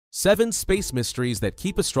7 space mysteries that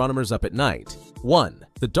keep astronomers up at night. 1.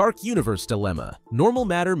 The dark universe dilemma. Normal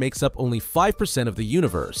matter makes up only 5% of the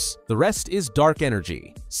universe. The rest is dark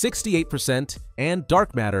energy, 68%, and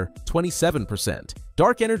dark matter, 27%.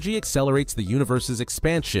 Dark energy accelerates the universe's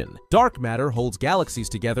expansion. Dark matter holds galaxies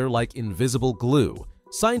together like invisible glue.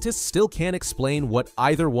 Scientists still can't explain what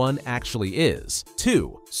either one actually is.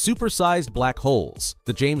 2. Supersized black holes.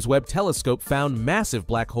 The James Webb Telescope found massive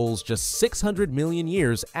black holes just 600 million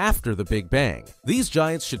years after the Big Bang. These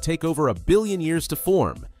giants should take over a billion years to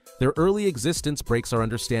form. Their early existence breaks our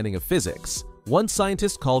understanding of physics. One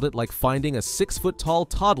scientist called it like finding a 6-foot-tall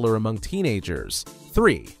toddler among teenagers.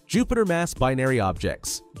 3. Jupiter mass binary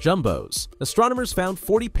objects, jumbos. Astronomers found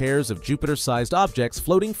 40 pairs of Jupiter-sized objects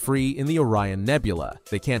floating free in the Orion Nebula.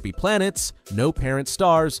 They can't be planets, no parent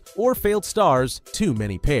stars, or failed stars, too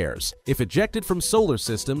many pairs. If ejected from solar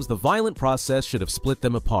systems, the violent process should have split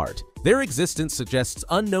them apart. Their existence suggests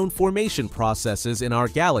unknown formation processes in our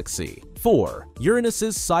galaxy. 4.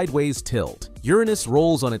 Uranus's sideways tilt. Uranus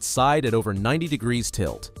rolls on its side at over 90 degrees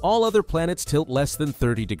tilt. All other planets tilt less than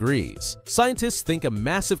 30 degrees. Scientists think a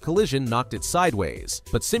massive collision knocked it sideways,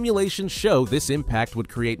 but simulations show this impact would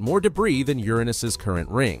create more debris than Uranus's current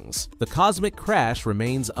rings. The cosmic crash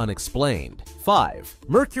remains unexplained. 5.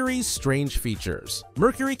 Mercury's strange features.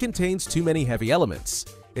 Mercury contains too many heavy elements.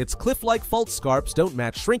 Its cliff-like fault scarps don't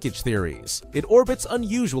match shrinkage theories. It orbits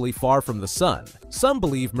unusually far from the Sun. Some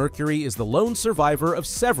believe Mercury is the lone survivor of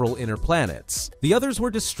several inner planets. The others were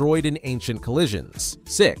destroyed in ancient collisions.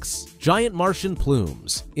 6. Giant Martian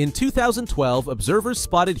plumes. In 2012, observers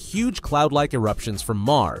spotted huge cloud-like eruptions from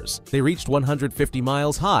Mars. They reached 150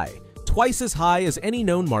 miles high, twice as high as any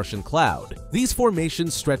known Martian cloud. These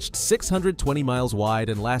formations stretched 620 miles wide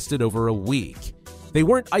and lasted over a week. They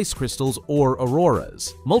weren't ice crystals or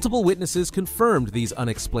auroras. Multiple witnesses confirmed these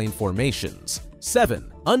unexplained formations. 7.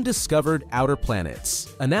 Undiscovered outer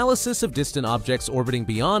planets. Analysis of distant objects orbiting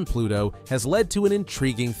beyond Pluto has led to an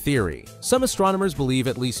intriguing theory. Some astronomers believe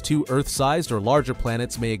at least 2 Earth-sized or larger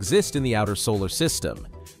planets may exist in the outer solar system.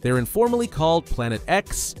 They're informally called Planet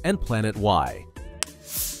X and Planet Y.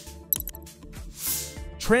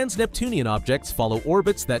 Trans-Neptunian objects follow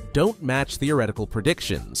orbits that don't match theoretical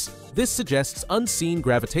predictions. This suggests unseen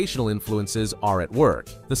gravitational influences are at work.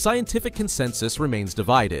 The scientific consensus remains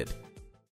divided.